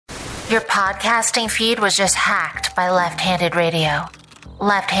Your podcasting feed was just hacked by left-handed radio.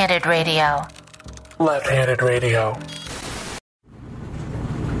 Left-handed radio. Left-handed radio.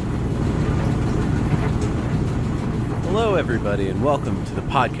 Hello, everybody, and welcome to the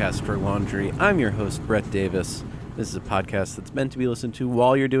Podcast for Laundry. I'm your host, Brett Davis. This is a podcast that's meant to be listened to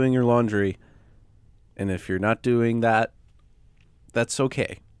while you're doing your laundry. And if you're not doing that, that's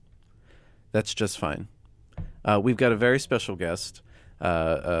okay. That's just fine. We've got a very special guest.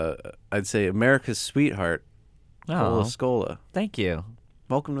 I'd say America's sweetheart, Cole Escola. Thank you.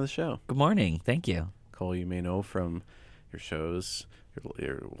 Welcome to the show. Good morning. Thank you. Cole, you may know from your shows,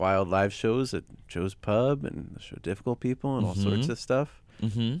 your wild live shows at Joe's Pub and the show Difficult People and all sorts of stuff.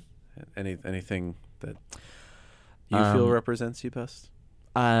 Mm-hmm. Anything that you feel represents you best?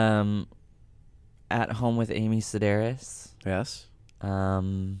 At Home with Amy Sedaris. Yes.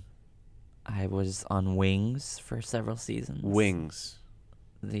 I was on Wings for several seasons. Wings.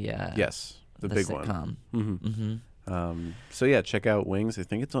 Yes, the big sitcom. One. Mm-hmm. So yeah, check out Wings. I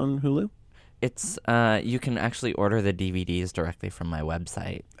think it's on Hulu. It's you can actually order the DVDs directly from my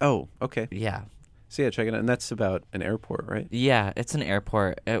website. Oh, okay. Yeah. So yeah, check it out. And that's about an airport, right? Yeah, it's an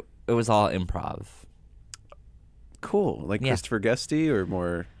airport. It was all improv. Cool. Like Christopher Guesty or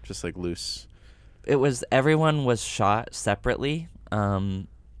more just like loose? Everyone was shot separately.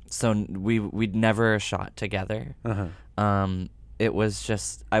 So we'd never shot together. Uh-huh. It was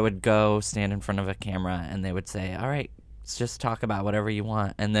just, I would go stand in front of a camera and they would say, all right, let's just talk about whatever you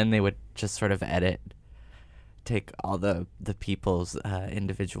want. And then they would just sort of take all the people's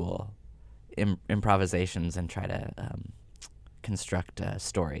individual improvisations and try to construct a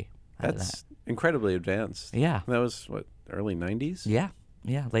story out of that. That's incredibly advanced. Yeah. That was, what, early 90s? Yeah.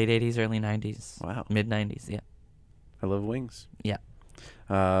 Late 80s, early 90s. Wow. Mid 90s, yeah. I love Wings. Yeah.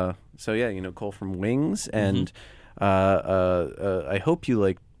 So yeah, Cole from Wings, and I hope you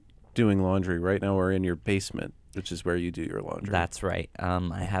like doing laundry. Right now we're in your basement, which is where you do your laundry. That's right.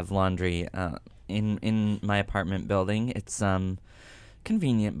 I have laundry in my apartment building. It's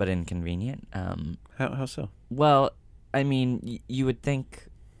convenient but inconvenient. How so? Well, I mean, you would think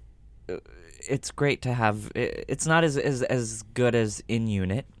it's great to have. It's not as good as in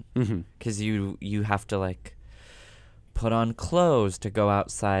unit because you have to like put on clothes to go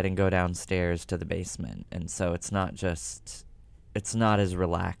outside and go downstairs to the basement, and so it's not as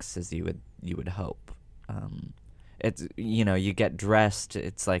relaxed as you would hope. It's you get dressed,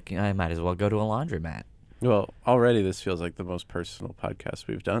 it's like I might as well go to a laundromat. Well, already this feels like the most personal podcast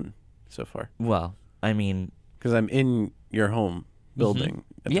we've done so far. Well, I mean, because I'm in your home building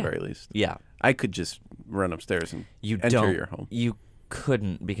at the very least. Yeah, I could just run upstairs and enter your home. You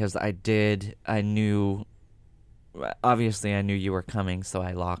couldn't, because I knew. Obviously, I knew you were coming, so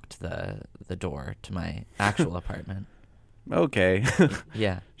I locked the door to my actual apartment. Okay.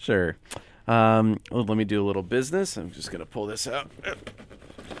 Yeah. Sure. Well, let me do a little business. I'm just going to pull this out.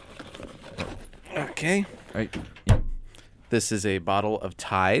 Okay. Right. Yeah. This is a bottle of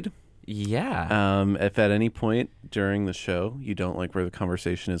Tide. Yeah. If at any point during the show you don't like where the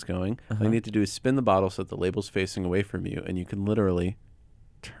conversation is going, all you need to do is spin the bottle so that the label's facing away from you, and you can literally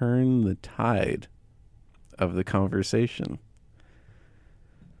turn the tide of the conversation.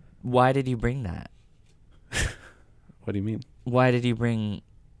 Why did you bring that? What do you mean? Why did you bring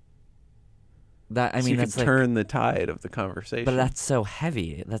that? I mean, you can turn the tide of the conversation. But that's so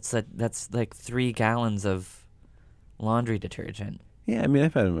heavy. That's like 3 gallons of laundry detergent. Yeah, I mean,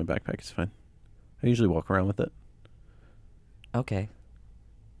 I've had it in my backpack. It's fine. I usually walk around with it. Okay.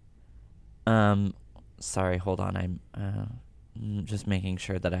 Sorry, hold on. I'm just making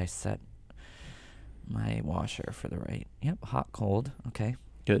sure that I set my washer for the right. Yep, hot, cold. Okay.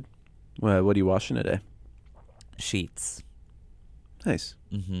 Good. What are you washing today? Sheets. Nice.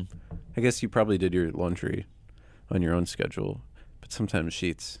 Mm-hmm. I guess you probably did your laundry on your own schedule, but sometimes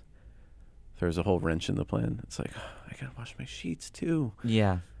sheets, there's a whole wrench in the plan. It's like, oh, I gotta wash my sheets too.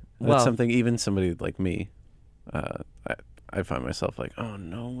 Yeah. That's something even somebody like me, I find myself like, oh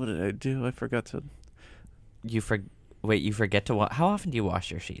no, what did I do? I forgot to. You forget to How often do you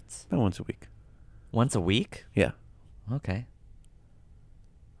wash your sheets? About once a week. Once a week? Yeah. Okay.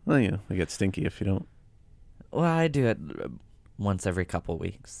 Well, they get stinky if you don't. Well, I do it once every couple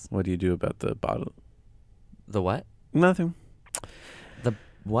weeks. What do you do about the bottle? The what? Nothing. The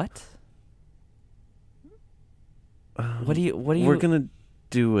what? What do you? We're gonna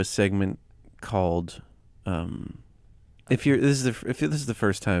do a segment called If this is the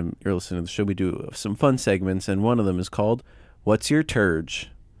first time you're listening to the show, we do some fun segments, and one of them is called "What's Your Turge?"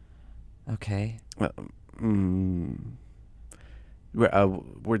 Okay.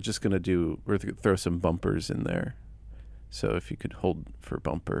 We're just gonna throw some bumpers in there. So if you could hold for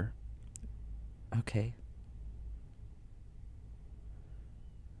bumper, Okay.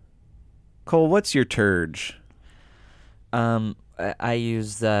 Cole, what's your turge? I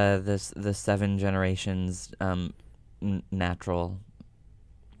use the 7 Generations natural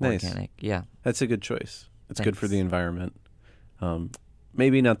Nice. organic. Yeah. That's a good choice. It's good for Thanks. the environment.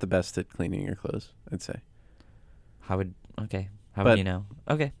 Maybe not the best at cleaning your clothes, I'd say. How would But- you know?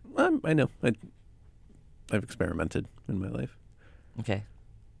 Okay. I know. I've experimented in my life. Okay.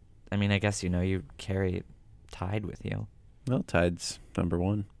 I mean, I guess you carry Tide with you. Well, Tide's number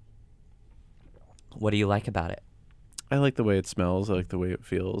one. What do you like about it? I like the way it smells. I like the way it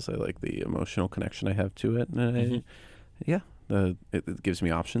feels. I like the emotional connection I have to it. And it gives me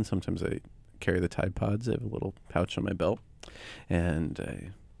options. Sometimes I carry the Tide Pods. I have a little pouch on my belt. And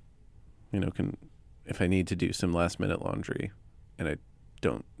I, can, if I need to do some last minute laundry and I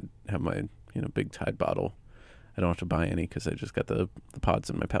don't have my, big Tide bottle, I don't have to buy any because I just got the pods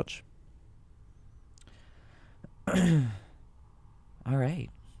in my pouch. All right.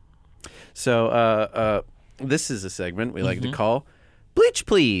 So this is a segment we like to call Bleach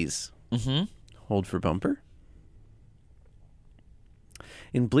Please. Mm-hmm. Hold for bumper.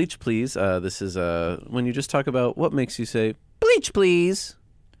 In Bleach Please, this is when you just talk about what makes you say, Bleach Please.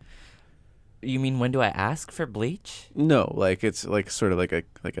 You mean when do I ask for bleach? No, like it's like sort of like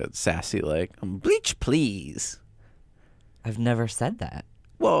a sassy Bleach Please. I've never said that.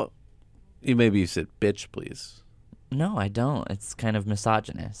 Well, maybe you said bitch please. No, I don't. It's kind of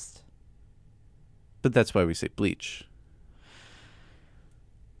misogynist. But that's why we say bleach.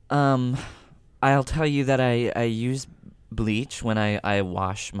 I'll tell you that I use bleach when I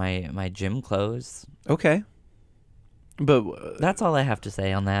wash my gym clothes. Okay. But That's all I have to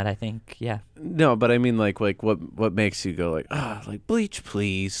say on that, I think. Yeah. no, but I mean like what makes you go like bleach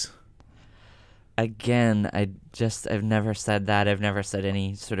please. Again, I've never said that. I've never said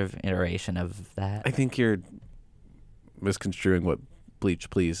any sort of iteration of that. I think you're misconstruing what bleach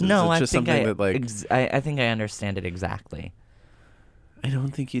please is. No, It's just I think something that I think I understand it exactly. I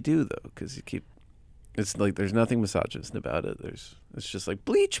don't think you do though, because you keep. It's like there's nothing misogynist about it. It's just like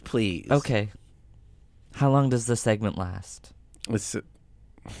bleach please. Okay. How long does the segment last? It's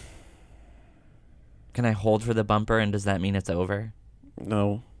Can I hold for the bumper, and does that mean it's over?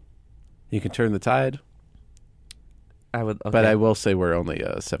 no. You can turn the tide, I would. Okay. but I will say we're only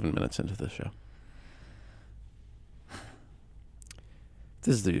 7 minutes into the show.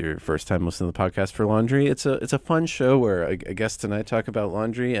 This is your first time listening to the podcast for laundry. It's a fun show where I guest and I talk about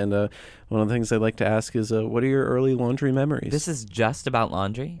laundry, and one of the things I like to ask is, what are your early laundry memories? This is just about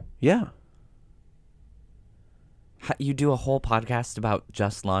laundry? Yeah. You do a whole podcast about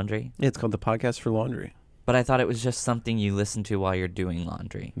just laundry? Yeah, it's called the Podcast for Laundry. But I thought it was just something you listen to while you're doing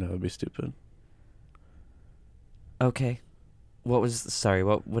laundry. No, that'd be stupid. Okay. Sorry,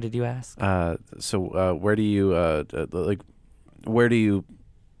 what did you ask? So where do you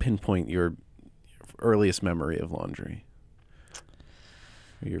pinpoint your earliest memory of laundry?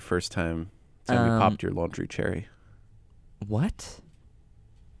 Or your first time you popped your laundry cherry? What?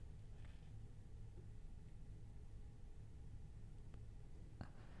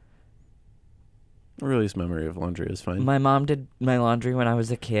 Earliest memory of laundry is fine. My mom did my laundry when I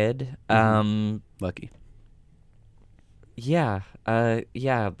was a kid. Lucky. Yeah,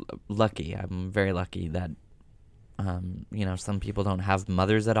 lucky. I'm very lucky that, some people don't have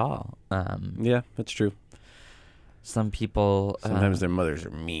mothers at all. Yeah, that's true. Some people... Sometimes their mothers are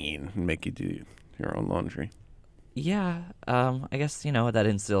mean and make you do your own laundry. Yeah, I guess, that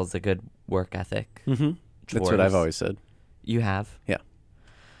instills a good work ethic. Mm-hmm. That's what I've always said. You have? Yeah.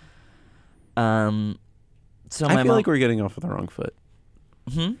 So I feel like we're getting off on the wrong foot.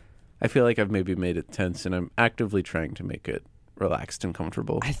 Hmm? I feel like I've maybe made it tense, and I'm actively trying to make it relaxed and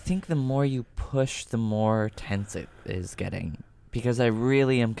comfortable. I think the more you push, the more tense it is getting. Because I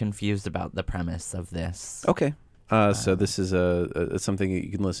really am confused about the premise of this. Okay. So this is something that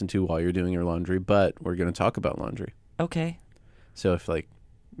you can listen to while you're doing your laundry, but we're going to talk about laundry. Okay. So if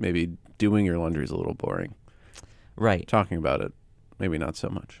maybe doing your laundry is a little boring, Right. talking about it, maybe not so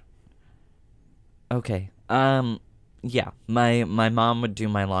much. Okay. Yeah. My mom would do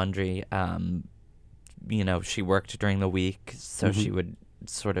my laundry. She worked during the week, so she would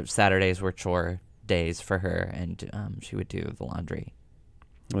Saturdays were chore days for her, and she would do the laundry.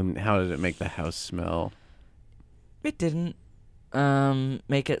 And how did it make the house smell? It didn't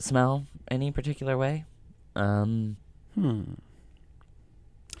make it smell any particular way. Hey,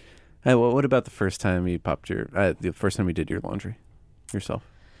 what about the first time you the first time you did your laundry yourself?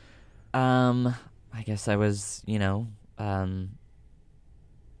 I guess I was,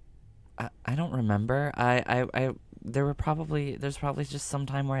 I don't remember. There's probably just some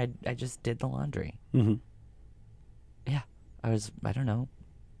time where I just did the laundry. Mm-hmm. Yeah. I don't know.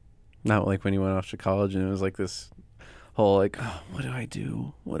 Not like when you went off to college and it was like this whole like, oh, what do I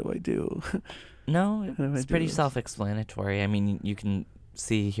do? What do I do? No, How do I it's do pretty this? self-explanatory. I mean, you can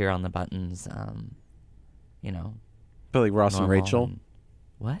see here on the buttons, you know, But like Ross and normal Rachel, and-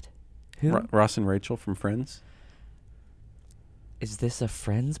 What? Who? Ross and Rachel from Friends. Is this a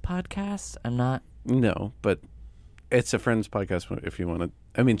Friends podcast? I'm not. No, but it's a Friends podcast. If you want to,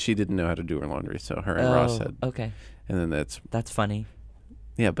 I mean, she didn't know how to do her laundry, so her and Ross had, Okay. and then That's funny.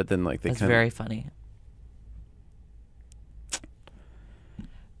 yeah. But then like they That's kind very funny.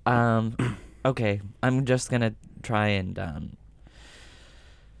 Okay. I'm just gonna try and I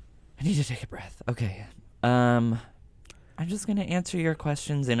need to take a breath. Okay. I'm just gonna answer your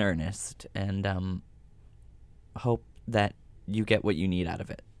questions in earnest and hope that you get what you need out of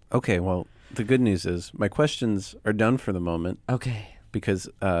it. Okay, well, the good news is my questions are done for the moment Okay. because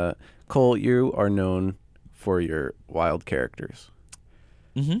Cole, you are known for your wild characters,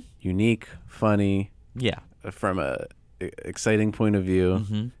 Mm-hmm. unique, funny, Yeah. from a exciting point of view.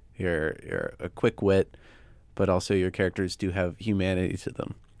 Mm-hmm. You're a quick wit, but also your characters do have humanity to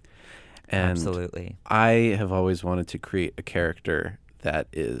them. And Absolutely. I have always wanted to create a character that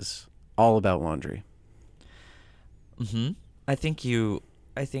is all about laundry. Mm-hmm. I think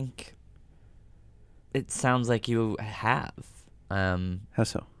it sounds like you have. How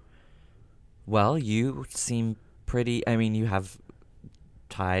so? Well, you seem pretty. I mean, you have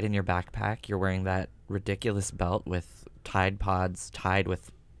Tide in your backpack. You're wearing that ridiculous belt with Tide Pods tied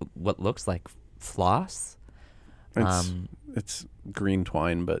with what looks like floss. It's green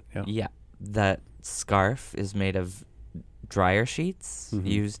twine, but yeah. Yeah, that scarf is made of dryer sheets, Mhm.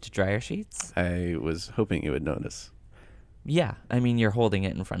 used dryer sheets. I was hoping you would notice. Yeah, I mean, you're holding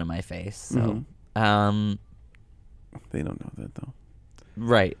it in front of my face, so. Mhm. They don't know that though.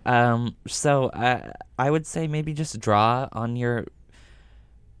 Right. So I would say maybe just draw on your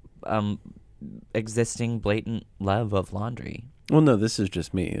existing blatant love of laundry. Well, no, this is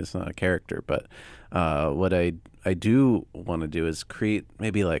just me. It's not a character, but what I do want to do is create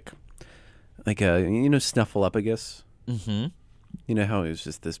maybe like a Snuffleupagus. Mm-hmm. You know how he was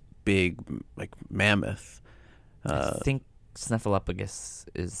just this big like mammoth. I think Snuffleupagus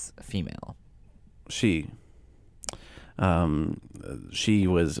is female. She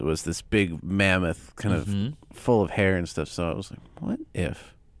was this big mammoth, kind Mhm. of full of hair and stuff. So I was like, what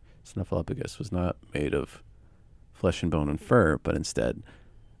if Snuffleupagus was not made of flesh and bone and fur, but instead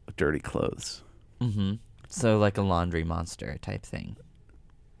of dirty clothes? Mm-hmm. So like a laundry monster type thing.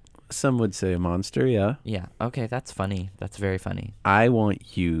 Some would say a monster, yeah. Yeah. Okay, that's funny. That's very funny. I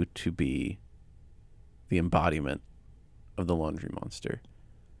want you to be the embodiment of the laundry monster.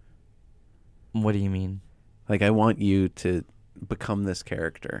 What do you mean? Like, I want you to become this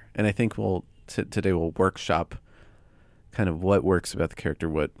character. And I think today we'll workshop kind of what works about the character,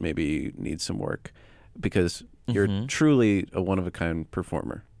 what maybe needs some work. Because you're Mhm. truly a one-of-a-kind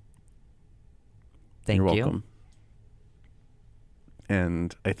performer. Thank You're you. welcome.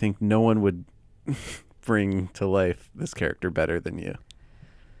 And I think no one would bring to life this character better than you.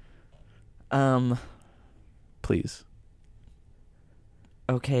 Please.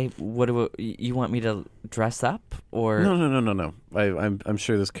 Okay. What do you want me to dress up or? No. I'm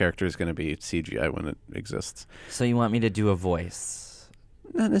sure this character is going to be CGI when it exists. So you want me to do a voice?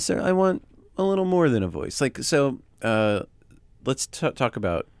 Not necessarily. I want a little more than a voice. Like, so let's talk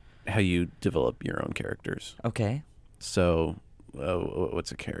about how you develop your own characters. Okay. So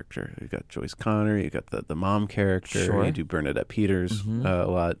what's a character? You got Joyce Connor. You got the mom character. Sure. You do Bernadette Peters Mhm. a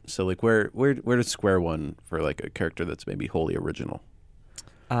lot. So like, where does square one for like a character that's maybe wholly original?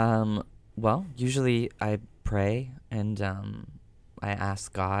 Well, usually I pray and I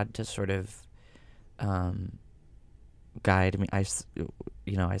ask God to sort of guide me. I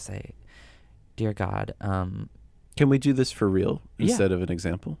say, "Dear God, Can we do this for real Yeah. instead of an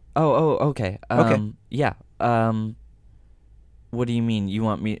example? okay. Okay. Yeah. What do you mean? You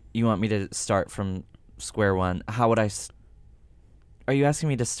want me to start from square one? How would are you asking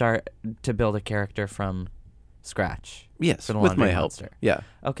me to start to build a character from scratch? Yes, For the with my laundry help. monster. Yeah,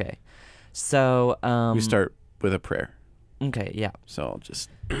 Okay. So, we start with a prayer. Okay, yeah. So I'll just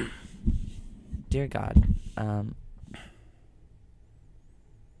Dear God,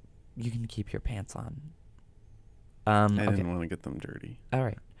 you can keep your pants on. I Okay. didn't want to get them dirty. All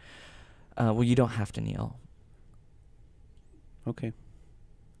right. Well, you don't have to kneel. Okay.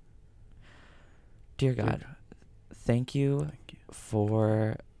 Dear God, thank you Thank you.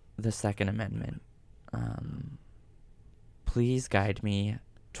 for the Second Amendment. Please guide me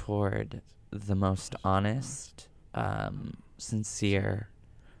toward the most honest, sincere.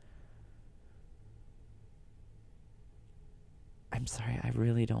 I'm sorry, I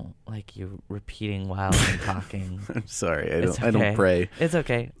really don't like you repeating while I'm talking. I'm sorry, It's I don't okay. pray. It's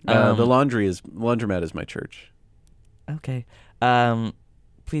okay. The laundromat is my church. Okay.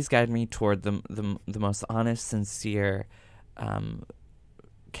 Please guide me toward the most honest, sincere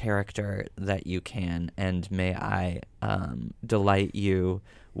character that you can, and may I delight you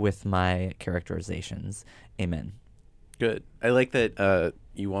with my characterizations. Amen. Good. I like that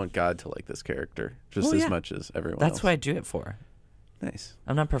you want God to like this character just as much as everyone else. That's what I do it for. Nice.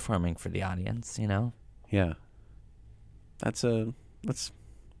 I'm not performing for the audience, you know? Yeah. I'm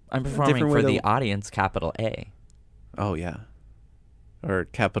performing for the audience, capital A. Oh, yeah. Or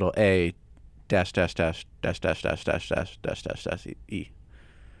capital A dash dash dash dash dash dash dash dash dash dash dash E.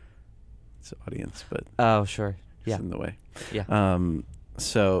 It's audience, but oh, sure. Yeah. It's in the way. Yeah.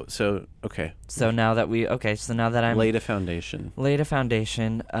 So okay. So now that I'm laid a foundation.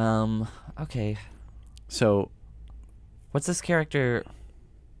 Okay. So what's this character?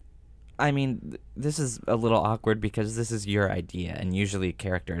 I mean, this is a little awkward because this is your idea, and usually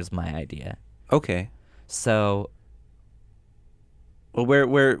character is my idea. Okay. So well,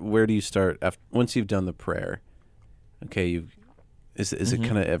 where do you start once you've done the prayer? Okay, is it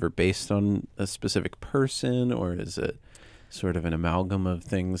kind of ever based on a specific person, or is it sort of an amalgam of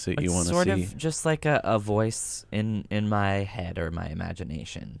things that you want to see? Sort of just like a voice in my head or my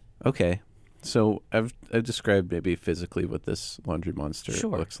imagination. Okay. So I've described maybe physically what this laundry monster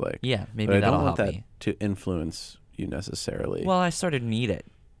looks like. Yeah, maybe but that'll I don't want help that me to influence you necessarily. Well, I sort of need it.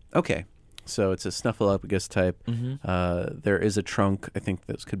 Okay. So it's a snuffleupagus type. Mm-hmm. There is a trunk. I think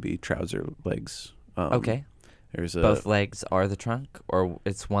those could be trouser legs. Okay. There's both legs are the trunk, or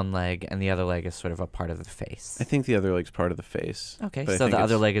it's one leg and the other leg is sort of a part of the face. I think the other leg's part of the face. Okay, so the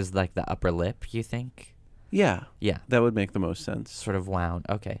other leg is like the upper lip, you think? Yeah. Yeah. That would make the most sense. Sort of wound.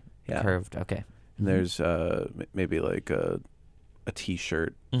 Okay. Yeah. Curved. Okay. And there's maybe like a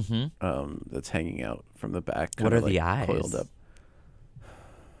T-shirt that's hanging out from the back. What are like the eyes? Coiled up.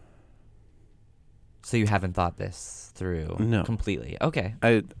 So you haven't thought this through completely. Okay.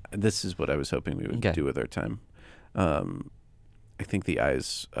 This is what I was hoping we would do with our time. I think the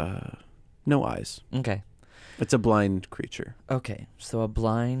eyes, no eyes. Okay. It's a blind creature. Okay. So a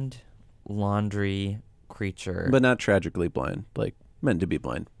blind laundry creature. But not tragically blind, like meant to be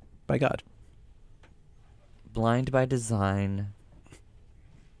blind by God. Blind by design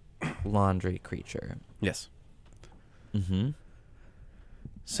laundry creature. Yes. Mm-hmm.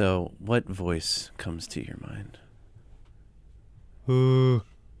 So what voice comes to your mind?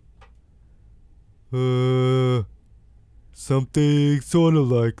 Something sort of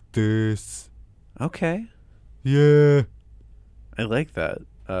like this. Okay. Yeah. I like that.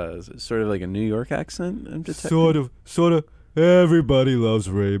 Is it sort of like a New York accent I'm detecting? Sort of. Everybody loves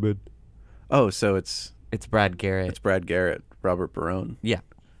Raymond. Oh, so it's Brad Garrett. It's Brad Garrett, Robert Barone. Yeah.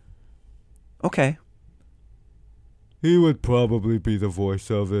 Okay. He would probably be the voice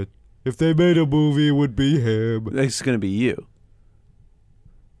of it. If they made a movie, it would be him. It's going to be you.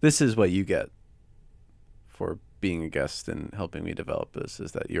 This is what you get for being a guest and helping me develop this,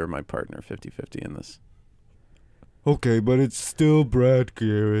 is that you're my partner 50-50 in this. Okay, but it's still Brad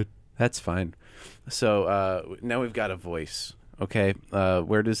Garrett. That's fine. So now we've got a voice. Okay,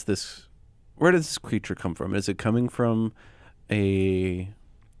 where does this creature come from? Is it coming from a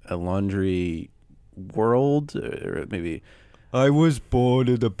laundry world, or maybe? I was born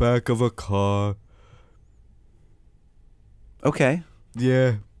in the back of a car. Okay.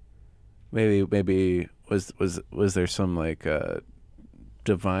 Yeah. Maybe was there some like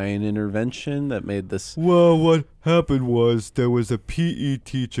divine intervention that made this? Well, what happened was there was a PE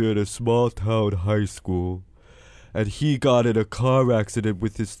teacher at a small town high school, and he got in a car accident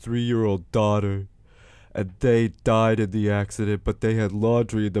with his 3-year-old daughter, and they died in the accident, but they had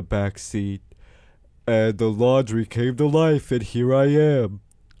laundry in the back seat, and the laundry came to life, and here I am.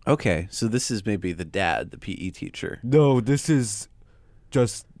 Okay, so this is maybe the dad, the PE teacher. No, this is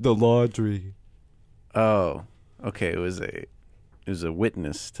just the laundry. Oh, okay. It was a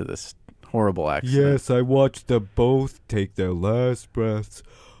witness to this horrible accident. Yes, I watched them both take their last breaths.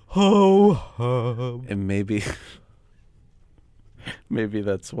 Ho hum. And maybe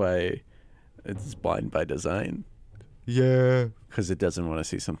that's why it's blind by design. Yeah. Because it doesn't want to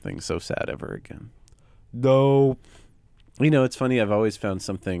see something so sad ever again. No. You know, it's funny. I've always found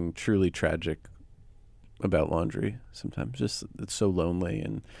something truly tragic about laundry. Sometimes just it's so lonely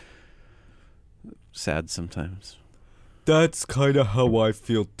and sad sometimes. That's kind of how I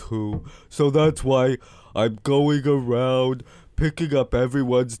feel too. So that's why I'm going around picking up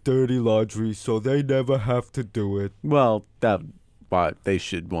everyone's dirty laundry so they never have to do it. Well, that's why they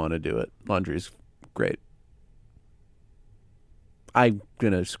should want to do it. Laundry's great. I'm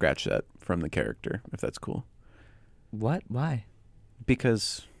going to scratch that from the character, if that's cool. What? Why?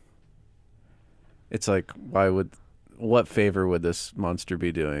 Because it's like, what favor would this monster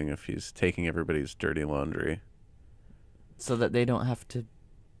be doing if he's taking everybody's dirty laundry? So that they don't have to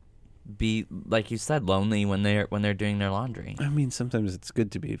be, like you said, lonely when they're doing their laundry. I mean, sometimes it's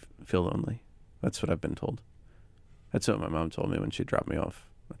good to feel lonely. That's what I've been told. That's what my mom told me when she dropped me off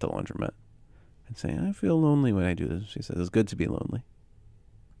at the laundromat. I'd say, I feel lonely when I do this. She says, it's good to be lonely.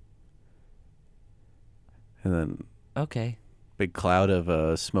 And then Okay. big cloud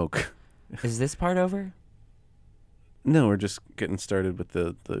of smoke. Is this part over? No, we're just getting started with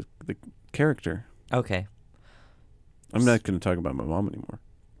the character. Okay. I'm not going to talk about my mom anymore.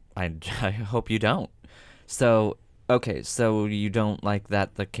 I hope you don't. So, okay, so you don't like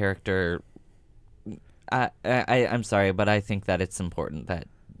that the character... I'm sorry, but I think that it's important that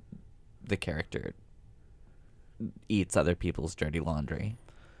the character eats other people's dirty laundry.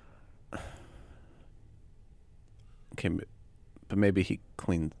 Okay, but maybe he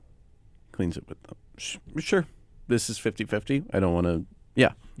cleans it with them. Sure. This is 50-50. I don't want to...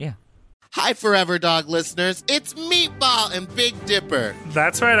 Yeah. Yeah. Hi, Forever Dog listeners. It's Meatball and Big Dipper.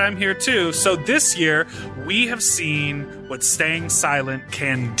 That's right, I'm here too. So this year, we have seen what staying silent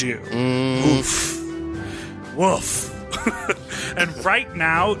can do. Oof. Woof. And right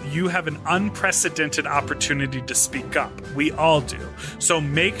now, you have an unprecedented opportunity to speak up. We all do. So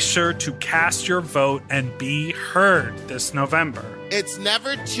make sure to cast your vote and be heard this November. It's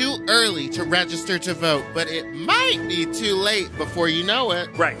never too early to register to vote, but it might be too late before you know it.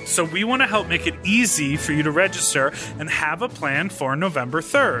 Right, so we want to help make it easy for you to register and have a plan for November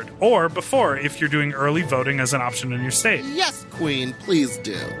 3rd, or before if you're doing early voting as an option in your state. Yes, Queen, please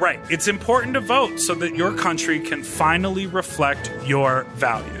do. Right, it's important to vote so that your country can finally reflect your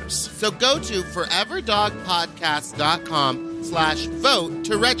values. So go to foreverdogpodcast.com/vote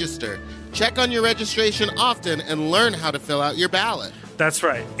to register. Check on your registration often and learn how to fill out your ballot. That's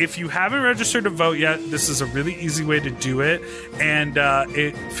right. If you haven't registered to vote yet, this is a really easy way to do it. And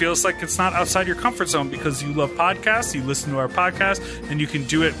it feels like it's not outside your comfort zone because you love podcasts, you listen to our podcast, and you can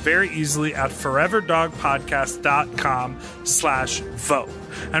do it very easily at foreverdogpodcast.com/vote.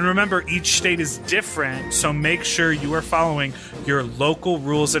 And remember, each state is different, so make sure you are following your local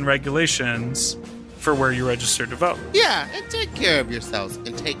rules and regulations for where you register to vote. Yeah, and take care of yourselves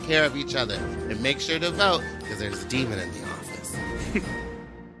and take care of each other. And make sure to vote because there's a demon in the office.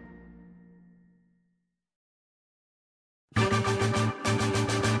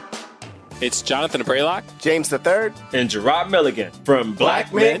 It's Jonathan Braylock, James III, and Gerard Milligan from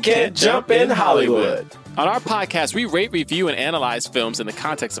Black Men Can't Jump in Hollywood. On our podcast, we rate, review, and analyze films in the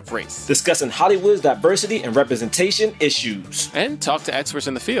context of race. Discussing Hollywood's diversity and representation issues. And talk to experts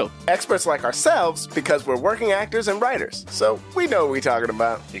in the field. experts like ourselves because we're working actors and writers, so we know what we're talking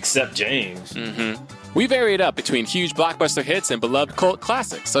about. Except James. We vary it up between huge blockbuster hits and beloved cult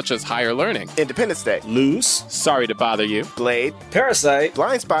classics such as Higher Learning, Independence Day, Loose, Sorry to Bother You, Blade, Parasite,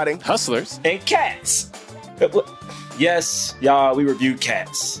 Blind Spotting, Hustlers, and Cats. Yes, y'all, we review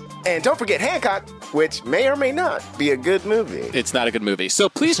Cats. and don't forget Hancock, which may or may not be a good movie. It's not a good movie. So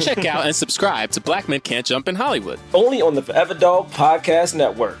please check out and subscribe to Black Men Can't Jump in Hollywood. Only on the Forever Dog Podcast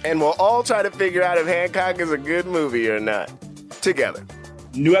Network. And we'll all try to figure out if Hancock is a good movie or not. Together.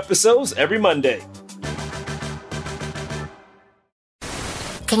 New episodes every Monday.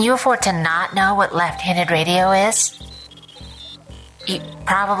 Can you afford to not know what left-handed radio is? You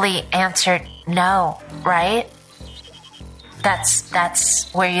probably answered no, right?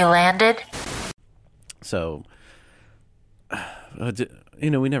 That's where you landed? So, we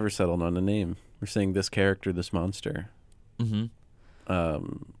never settled on a name. We're saying this character, this monster.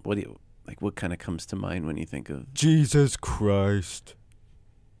 What do you what kind of comes to mind when you think of Jesus Christ.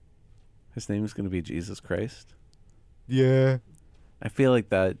 his name is going to be Jesus Christ? Yeah. I feel like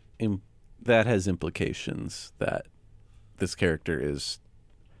that has implications that this character is.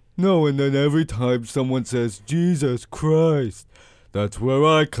 No, and then every time someone says Jesus Christ, that's where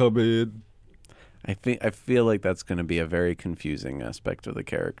I come in. I feel like that's going to be a very confusing aspect of the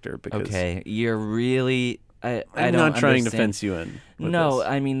character because Okay, you're really... I'm I'm don't not trying to understand. fence you in. With No, this.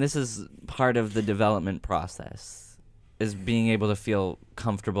 I mean, this is part of the development process, is being able to feel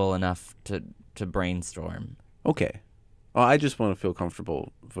comfortable enough to brainstorm. Okay. Well, I just want to feel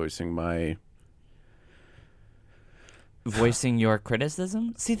comfortable voicing my... Voicing your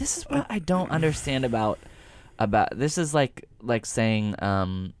criticism? See, this is what I don't understand about this is like saying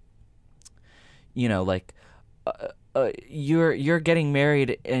you're getting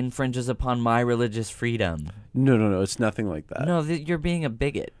married infringes upon my religious freedom. No, it's nothing like that. No, you're being a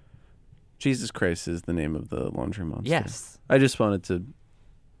bigot. Jesus Christ is the name of the laundry monster. Yes. I just wanted to,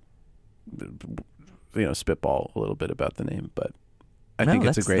 spitball a little bit about the name, but I think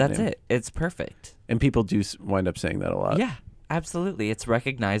it's a great name. That's it. It's perfect. And people do wind up saying that a lot. Yeah, absolutely. It's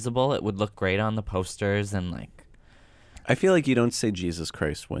recognizable. It would look great on the posters and like. I feel like you don't say Jesus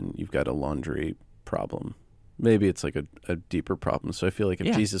Christ when you've got a laundry problem. Maybe it's like a deeper problem. So I feel like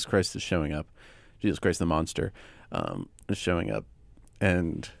if Jesus Christ is showing up, Jesus Christ the monster is showing up,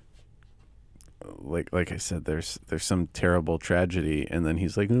 and like I said, there's some terrible tragedy, and then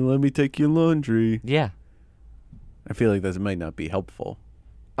he's like, "Let me take your laundry." Yeah. I feel like that might not be helpful.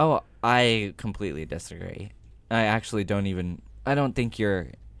 Oh, I completely disagree. I actually don't even. I don't think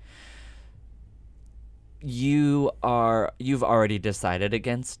you've already decided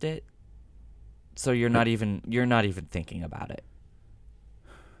against it. So you're not even thinking about it.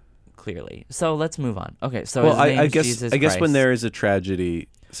 Clearly. So let's move on. Okay, so his name's Jesus I guess Christ. when there is a tragedy,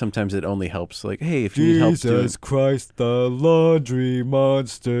 sometimes it only helps. Like, hey, if you need help, Jesus Christ, the laundry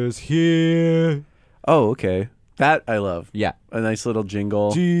monster's here. Oh, okay. That I love. Yeah. A nice little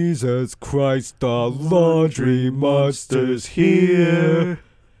jingle. Jesus Christ, the laundry monster's here.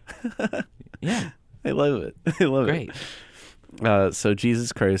 Yeah. I love it. I love Great. it. So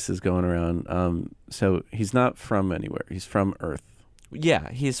Jesus Christ is going around. So he's not from anywhere. He's from Earth.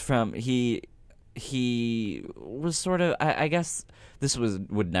 Yeah, he's from he was sort of I guess this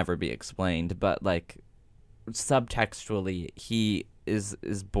would never be explained, but like subtextually he is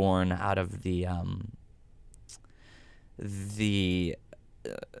born out of the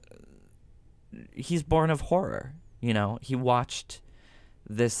he's born of horror, He watched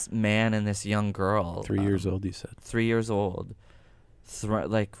this man and this young girl 3 years old, you said. 3 years old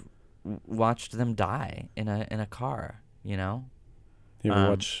watched them die in a car, You ever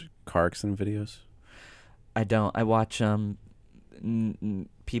watch car accident videos? I don't. I watch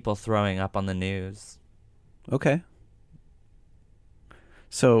people throwing up on the news. Okay.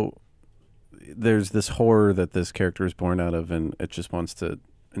 So there's this horror that this character is born out of, and it just wants to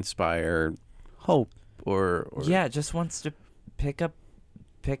inspire hope or yeah, it just wants to pick up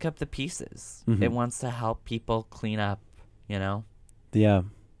the pieces. Mm-hmm. It wants to help people clean up, Yeah.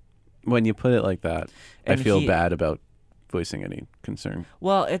 When you put it like that, And I feel bad about voicing any concern.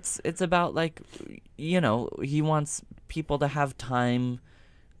 Well, it's about like, he wants people to have time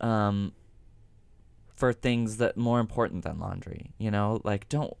for things that more important than laundry, like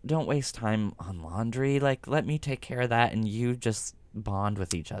don't waste time on laundry. Like, let me take care of that and you just bond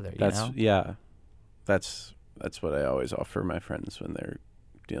with each other, Yeah. That's what I always offer my friends when they're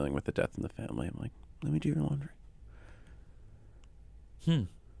dealing with the death in the family. I'm like, let me do your laundry.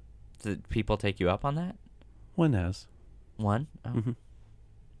 Did people take you up on that? One has. One? Oh. Mm-hmm.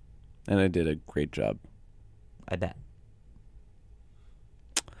 And I did a great job. I bet.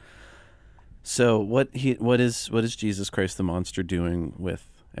 So what is Jesus Christ the monster doing with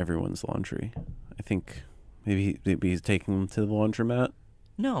everyone's laundry? I think maybe he's taking them to the laundromat.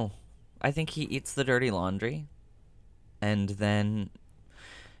 No, I think he eats the dirty laundry, and then,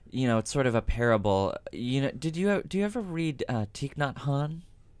 it's sort of a parable. Do you ever read Thich Nhat Hanh?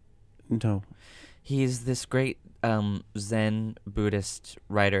 No. He's this great Zen Buddhist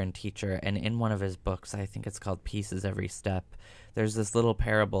writer and teacher, and in one of his books, I think it's called Peace is Every Step, there's this little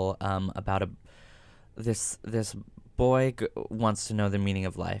parable about this boy wants to know the meaning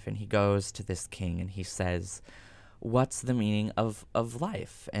of life, and he goes to this king and he says, "What's the meaning of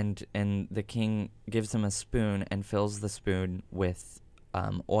life?" And the king gives him a spoon and fills the spoon with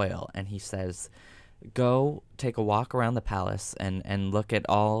oil, and he says, "Go take a walk around the palace and look at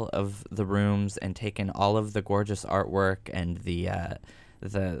all of the rooms and take in all of the gorgeous artwork and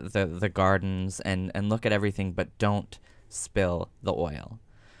the gardens and look at everything, but don't spill the oil."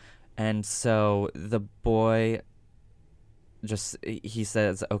 And so the boy he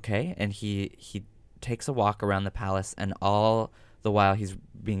says okay, and he takes a walk around the palace, and all the while he's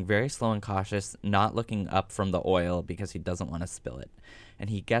being very slow and cautious, not looking up from the oil because he doesn't want to spill it. And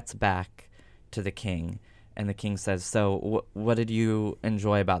he gets back to the king, and the king says, "So what did you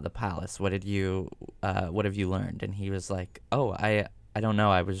enjoy about the palace? What have you learned?" And he was like, "Oh, I don't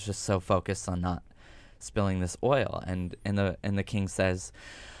know. I was just so focused on not spilling this oil." And the king says,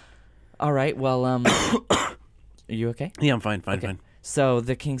 "All right, well, are you okay?" Yeah, I'm fine. Fine. So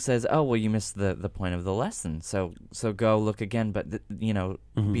the king says, "Oh, well, you missed the point of the lesson. So go look again, but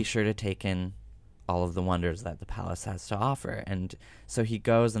Mm-hmm. be sure to take in all of the wonders that the palace has to offer." And so he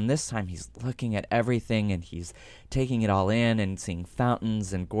goes, and this time he's looking at everything, and he's taking it all in and seeing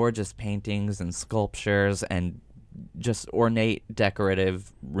fountains and gorgeous paintings and sculptures and just ornate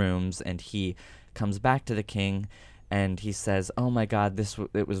decorative rooms, and he comes back to the king and he says, "Oh my God,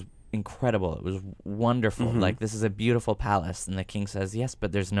 it was incredible. It was wonderful. Like, this is a beautiful palace." And the king says, "Yes,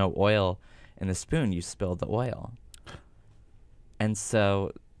 but there's no oil in the spoon. You spilled the oil." And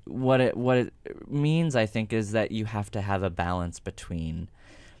so what it means, I think, is that you have to have a balance between,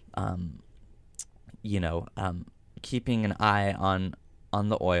 keeping an eye on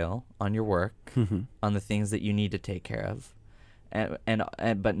the oil, on your work, on the things that you need to take care of, and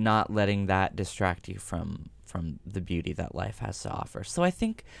but not letting that distract you from the beauty that life has to offer. So I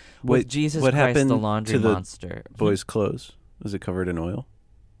think with Jesus Christ, the laundry monster, boy's clothes, was it covered in oil?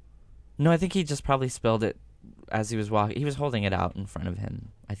 No, I think he just probably spilled it as he was walking. He was holding it out in front of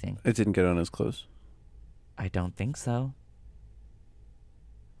him, I think. It didn't get on his clothes? I don't think so.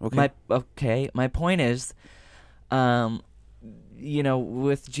 Okay. My point is,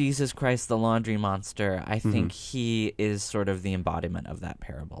 with Jesus Christ, the laundry monster, I think he is sort of the embodiment of that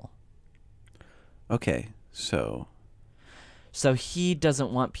parable. Okay, so he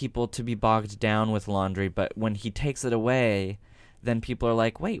doesn't want people to be bogged down with laundry, but when he takes it away, then people are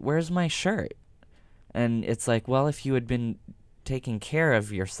like, "Wait, where's my shirt?" And it's like, well, if you had been taking care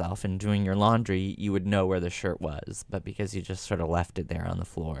of yourself and doing your laundry, you would know where the shirt was. But because you just sort of left it there on the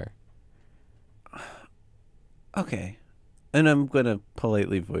floor. Okay. And I'm going to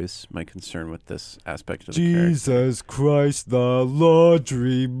politely voice my concern with this aspect of the character. Jesus Christ, the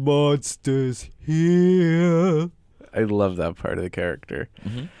laundry monster's here. I love that part of the character.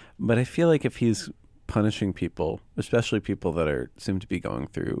 But I feel like if he's punishing people, especially people that seem to be going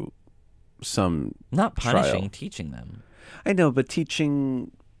through some not punishing, trial. Teaching them. I know, but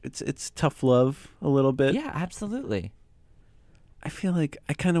teaching, it's tough love a little bit. Yeah, absolutely. I feel like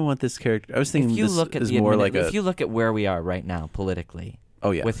I kind of want this character. I was thinking if you look at if you look at where we are right now politically,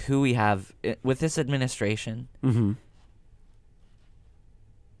 with who we have with this administration,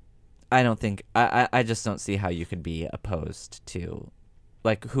 I don't think I just don't see how you could be opposed to,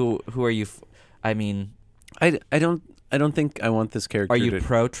 like, who are you? I mean, I don't think I want this character. Are you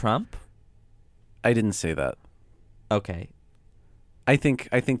pro-Trump? I didn't say that. Okay. I think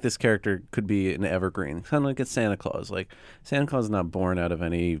this character could be an evergreen, kind of like a Santa Claus. Like, Santa Claus is not born out of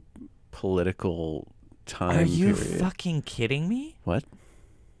any political time. Are you period. fucking kidding me? What?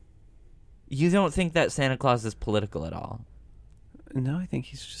 You don't think that Santa Claus is political at all? No, I think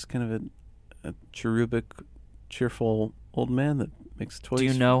he's just kind of a cherubic, cheerful old man that makes toys. Do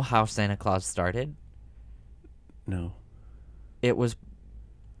you know how Santa Claus started? No. It was...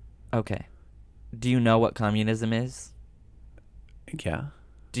 Okay. Do you know what communism is? Yeah.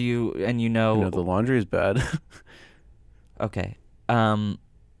 Do you... And you know... I know the laundry is bad. Okay. I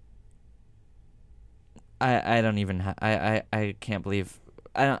don't even... I can't believe...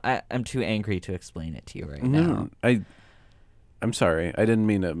 I'm too angry to explain it to you right now. I'm sorry. I didn't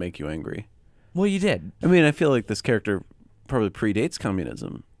mean to make you angry. Well, you did. I mean, I feel like this character probably predates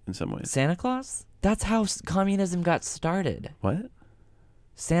communism in some ways. Santa Claus? That's how communism got started. What?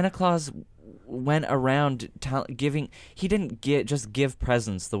 Santa Claus went around giving... He didn't just give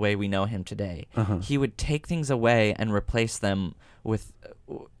presents the way we know him today. He would take things away and replace them with...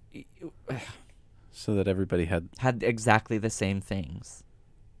 So that everybody had exactly the same things.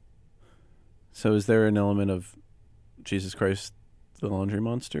 So is there an element of Jesus Christ, the laundry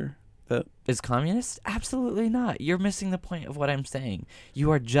monster, that is communist? Absolutely not. You're missing the point of what I'm saying.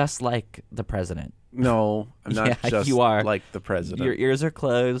 You are just like the president. No, I'm not just you are. Like the president. Your ears are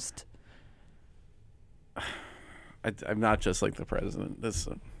closed. I'm not just like the president. This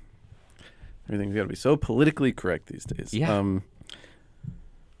everything's got to be so politically correct these days. Yeah.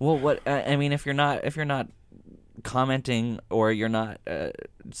 Well, what I mean, if you're not commenting or you're not,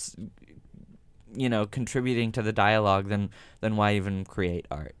 contributing to the dialogue, then why even create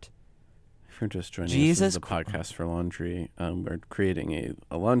art? If you're just joining us, this is the podcast for laundry. We're creating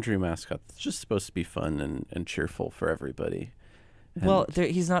a laundry mascot that's just supposed to be fun and cheerful for everybody. And well,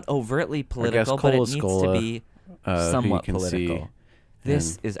 he's not overtly political, but it needs to be somewhat political.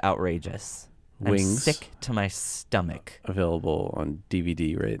 This is outrageous. Wings, I'm sick to my stomach. Available on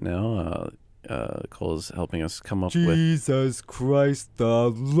DVD right now. Cole's helping us come up with Jesus Christ, the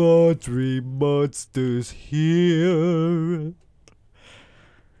laundry monster's here.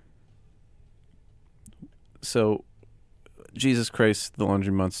 So, Jesus Christ, the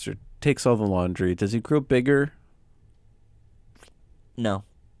laundry monster, takes all the laundry. Does he grow bigger? No.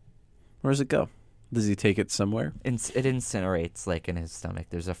 Where does it go? Does he take it somewhere? It incinerates, like, in his stomach.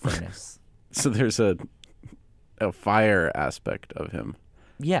 There's a furnace. So there's a fire aspect of him.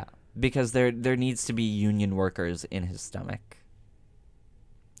 Yeah, because there needs to be union workers in his stomach.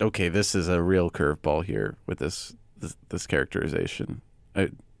 Okay, this is a real curveball here with this this characterization.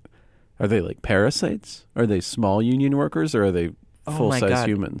 Are they like parasites? Are they small union workers, or are they full-size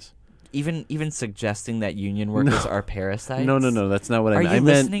humans? Even suggesting that union workers are parasites? No, that's not what I meant. Are you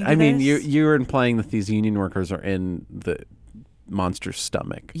listening to this? you're implying that these union workers are in the monster's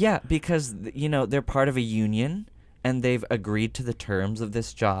stomach. Yeah, because they're part of a union and they've agreed to the terms of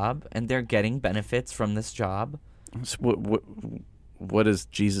this job and they're getting benefits from this job. So what is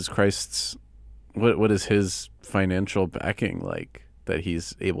Jesus Christ's what is his financial backing like that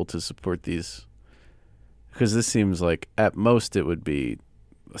he's able to support these? Because this seems like at most it would be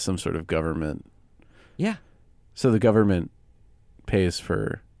some sort of government. Yeah. So the government pays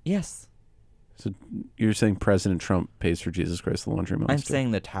for. Yes. So you're saying President Trump pays for Jesus Christ the Laundry Monster? I'm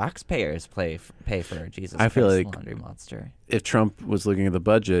saying the taxpayers pay for Jesus I feel Christ like the Laundry Monster. If Trump was looking at the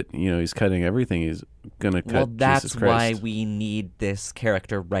budget, he's cutting everything. He's going to cut Well, that's Jesus Christ. why we need this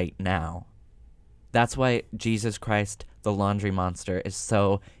character right now. That's why Jesus Christ the Laundry Monster is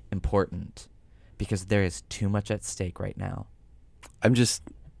so important. Because there is too much at stake right now. I'm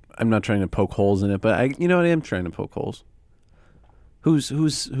not trying to poke holes in it, but I am trying to poke holes.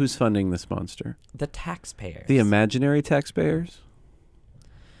 Who's funding this monster? The taxpayers. The imaginary taxpayers?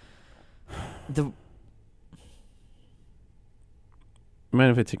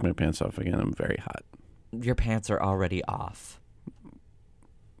 Mind if I take my pants off again? I'm very hot. Your pants are already off.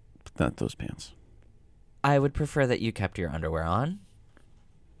 Not those pants. I would prefer that you kept your underwear on.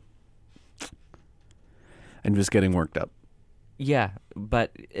 I'm just getting worked up. Yeah,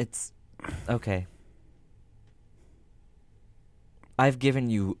 but it's okay. I've given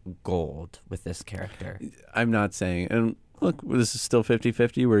you gold with this character. I'm not saying, and look, this is still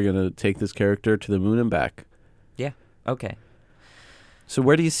 50-50. We're going to take this character to the moon and back. Yeah, okay. So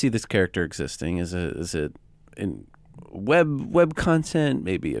where do you see this character existing? Is it in web content,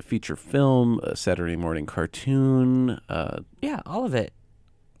 maybe a feature film, a Saturday morning cartoon? Yeah, all of it.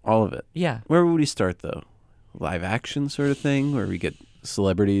 All of it? Yeah. Where would we start, though? Live action sort of thing, where we get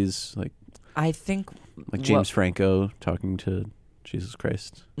celebrities like James Franco talking to Jesus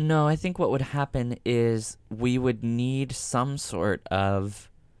Christ? No, I think what would happen is we would need some sort of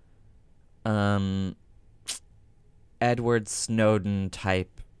Edward Snowden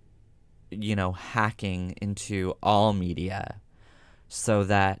type, hacking into all media so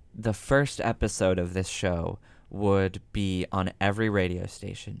that the first episode of this show would be on every radio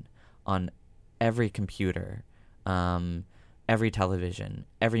station, on every computer, every television,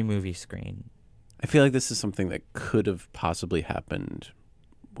 every movie screen. I feel like this is something that could have possibly happened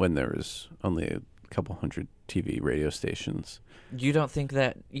when there was only a couple hundred TV radio stations. You don't think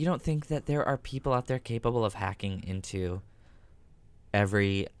that there are people out there capable of hacking into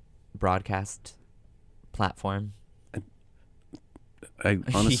every broadcast platform? I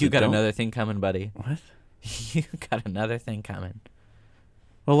honestly You got don't. another thing coming, buddy. What? You got another thing coming.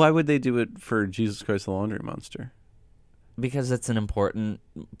 Well, why would they do it for Jesus Christ the Laundry Monster? Because it's an important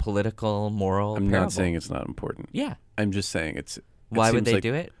political, moral I'm parable. not saying it's not important. Yeah. I'm just saying it's... Why would they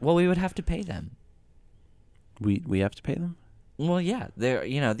do it? Well, we would have to pay them. We have to pay them? Well, yeah.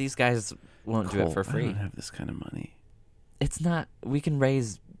 They're these guys won't do it for free. I don't have this kind of money. It's not... We can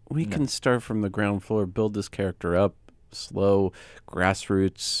raise... We can start from the ground floor, build this character up, slow,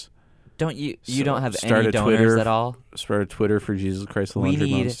 grassroots... Don't you don't have start any donors at all? Start a Twitter for Jesus Christ the Laundry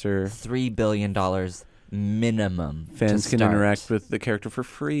Monster. We need $3 billion minimum. Fans can interact with the character for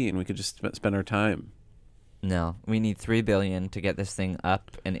free, and we could just spend our time. No, we need $3 billion to get this thing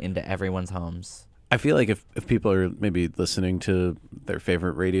up and into everyone's homes. I feel like if people are maybe listening to their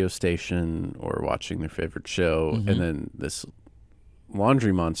favorite radio station or watching their favorite show, and then this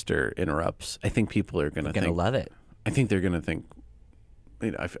Laundry Monster interrupts, I think people are going to love it. I think they're going to think...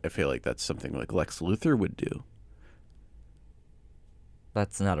 I feel like that's something like Lex Luthor would do.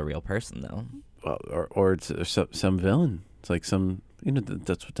 That's not a real person, though. Well, or it's some villain. It's like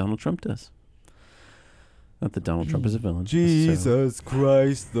that's what Donald Trump does. Not that Donald Trump is a villain. Jesus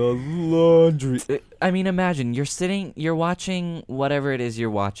Christ, the laundry. I mean, imagine you're watching whatever it is you're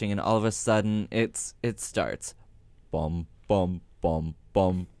watching, and all of a sudden it starts. Bum, bum, bum,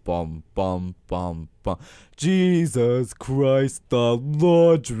 bum, bum, bum, bum, bum. Jesus Christ, the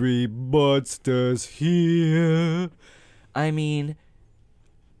laundry monster's here. I mean,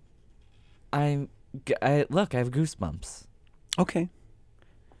 look, I have goosebumps. Okay.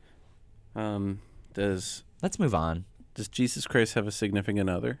 Let's move on. Does Jesus Christ have a significant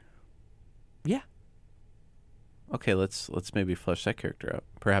other? Yeah. Okay, let's maybe flesh that character out.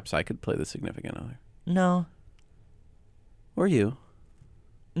 Perhaps I could play the significant other. No. Or you.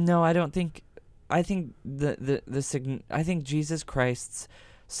 No, I don't think. I think I think Jesus Christ's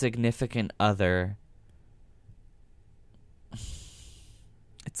significant other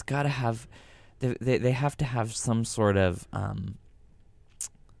it's got to have, they have to have some sort of,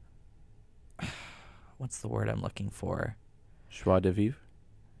 what's the word I'm looking for? Joie de vivre?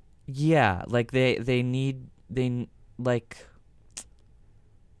 Yeah, like they like,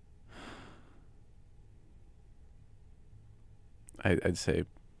 I'd say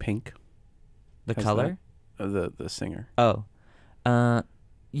Pink. the Has color? The singer. Oh.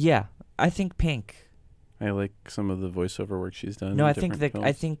 Yeah, I think Pink. I like some of the voiceover work she's done. No, in I think different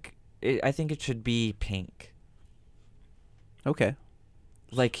that films. I think it should be Pink. Okay.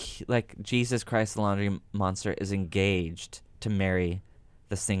 Like Jesus Christ, the Laundry Monster is engaged to marry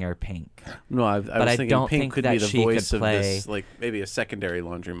the singer Pink. No, I was thinking don't Pink think could that be the she could voice of play- this, like maybe a secondary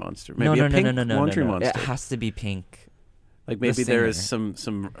laundry monster. No, Maybe no, a no, pink no, no, no, laundry no, no. monster. It has to be Pink. Like the maybe there is singer.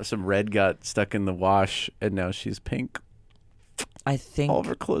 some red got stuck in the wash and now she's pink. I think All of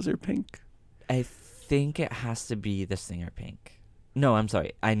her clothes are pink. I think it has to be the singer Pink. No, I'm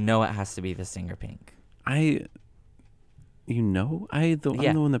sorry. I know it has to be the singer Pink. I'm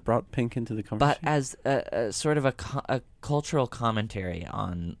the one that brought Pink into the But conversation. as a sort of a cultural commentary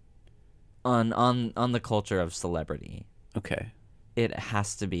on the culture of celebrity, Okay. it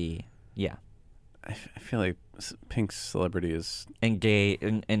has to be I feel like Pink's celebrity is engaged,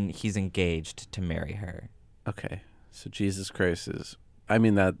 and he's engaged to marry her. okay. So Jesus Christ is. I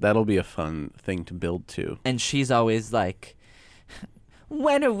mean that'll be a fun thing to build to. And she's always like,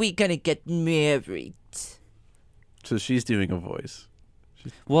 "When are we gonna get married?" So she's doing a voice.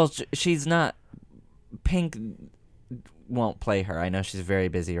 Well, she's not. Pink won't play her. I know she's very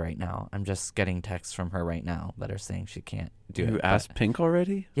busy right now. I'm just getting texts from her right now that are saying she can't do it. You but- asked Pink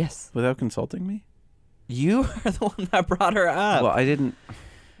already Yes. without consulting me? You are the one that brought her up. Well, I didn't.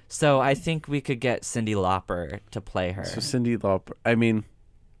 So I think we could get Cyndi Lauper to play her. So Cyndi Lauper. I mean,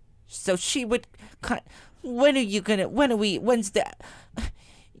 So she would. When are you gonna? When's the?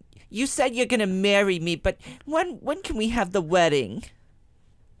 You said you're gonna marry me, but when can we have the wedding?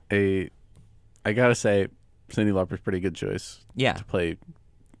 I gotta say, Cyndi Lauper's a pretty good choice Yeah. to play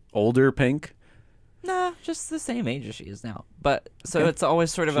older Pink. Nah, just the same age as she is now. But so Okay. it's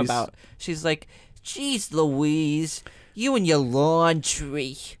always sort of She's- about. She's like, "Geez, Louise, you and your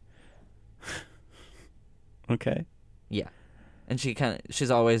laundry." Okay. Yeah, and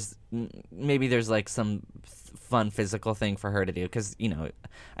she's always maybe there's like some fun physical thing for her to do because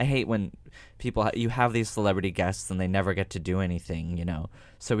I hate when people you have these celebrity guests and they never get to do anything.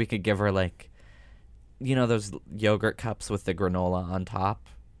 So we could give her like those yogurt cups with the granola on top.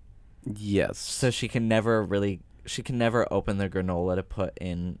 Yes. So she can never open the granola to put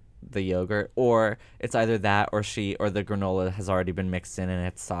in the yogurt, or it's either that or the granola has already been mixed in and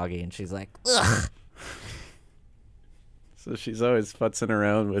it's soggy and she's like, ugh. So she's always futzing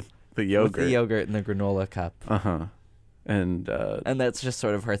around with the yogurt. With the yogurt in the granola cup. Uh-huh. And that's just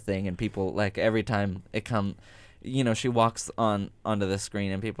sort of her thing, and people like every time it she walks onto the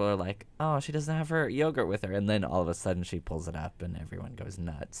screen and people are like, "Oh, she doesn't have her yogurt with her," and then all of a sudden she pulls it up and everyone goes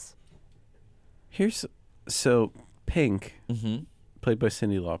nuts. So Pink, Mm-hmm. played by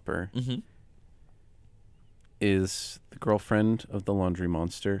Cyndi Lauper, Mm-hmm. is the girlfriend of the laundry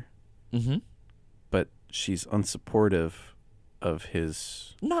monster, Mm-hmm. but she's unsupportive of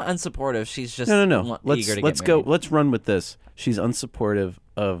his. Not unsupportive. She's just No. eager to Let's get go. married. Let's run with this. She's unsupportive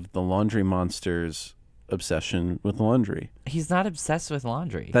of the laundry monster's obsession with laundry. He's not obsessed with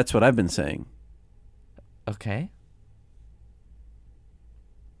laundry. That's what I've been saying. Okay.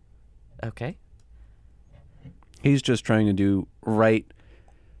 He's just trying to do right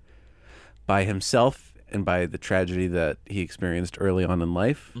by himself and by the tragedy that he experienced early on in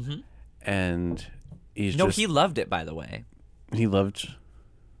life. Mm-hmm. And he loved it, by the way. He loved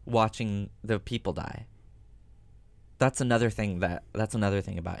watching the people die. That's another thing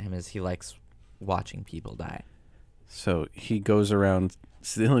about him is he likes watching people die. So he goes around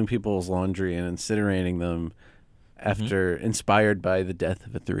stealing people's laundry and incinerating them after inspired by the death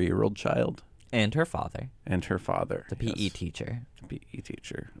of a 3-year-old child. And her father. The PE teacher. The PE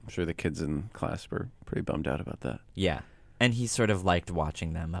teacher. I'm sure the kids in class were pretty bummed out about that. Yeah. And he sort of liked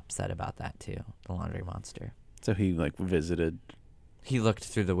watching them upset about that too, the laundry monster. So he visited. He looked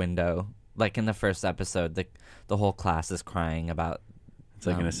through the window. Like in the first episode, the whole class is crying about It's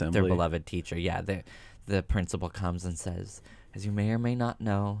like an assembly. their beloved teacher. Yeah, the principal comes and says, "As you may or may not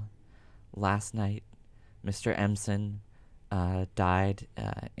know, last night, Mr. Emson died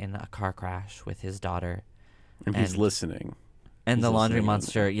in a car crash with his daughter." And he's listening. And He's the laundry listening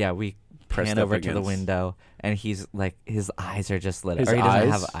monster, we pressed pan up over to the against- window, and he's like, his eyes are just lit up. His Or he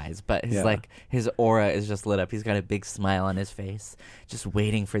doesn't eyes? have eyes, but his Yeah. his aura is just lit up. He's got a big smile on his face, just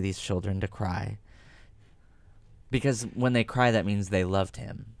waiting for these children to cry. Because when they cry, that means they loved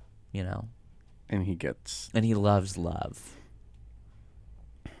him, you know? And he loves love.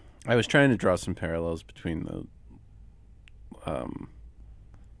 I was trying to draw some parallels between the...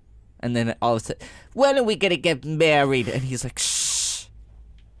 And then all of a sudden, when are we going to get married? And he's like, shh.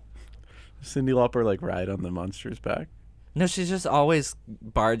 Cyndi Lauper, like, ride on the monster's back? No, she's just always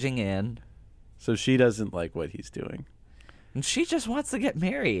barging in. So she doesn't like what he's doing. And she just wants to get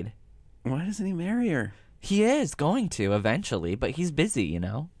married. Why doesn't he marry her? He is going to eventually, but he's busy, you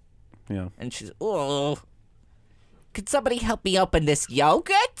know? Yeah. And she's, oh, could somebody help me open this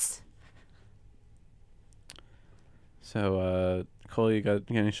yogurt? So, Cole, you got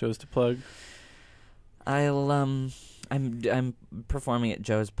any shows to plug? I'm performing at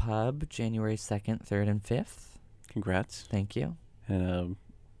Joe's Pub January 2nd, 3rd, and 5th. Congrats. Thank you. And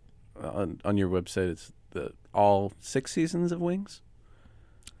on your website, it's all 6 seasons of Wings?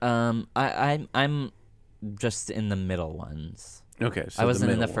 I'm just in the middle ones. Okay, so I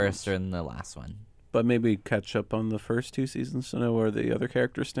wasn't in the ones. first or in the last one. But maybe catch up on the first 2 seasons to know where the other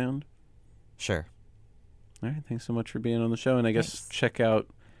characters stand? Sure. All right, thanks so much for being on the show. And I guess check out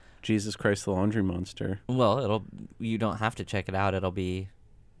Jesus Christ the Laundry Monster. Well, you don't have to check it out.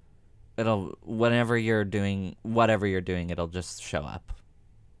 Whenever you're doing whatever you're doing, it'll just show up.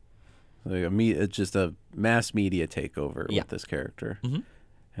 Like it's just a mass media takeover with this character. Mm-hmm.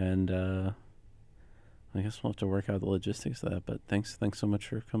 And I guess we'll have to work out the logistics of that. But thanks so much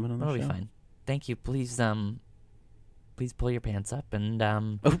for coming on the show. That'll be fine. Thank you. Please pull your pants up and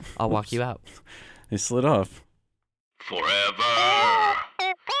I'll walk you out. They slid off. Forever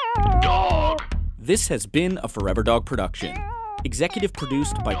Dog. This has been a Forever Dog production. Executive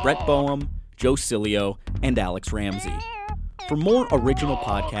produced by Brett Boehm, Joe Cilio, and Alex Ramsey. For more original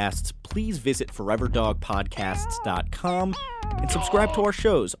podcasts, please visit foreverdogpodcasts.com and subscribe to our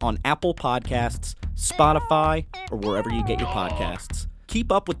shows on Apple Podcasts, Spotify, or wherever you get your podcasts.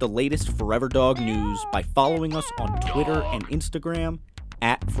 Keep up with the latest Forever Dog news by following us on Twitter and Instagram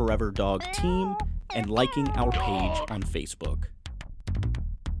 @ForeverDogTeam and liking our page on Facebook.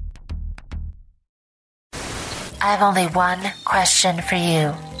 I have only one question for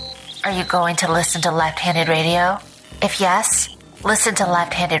you. Are you going to listen to Left-Handed Radio? If yes, listen to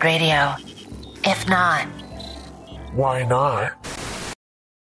Left-Handed Radio. If not, why not?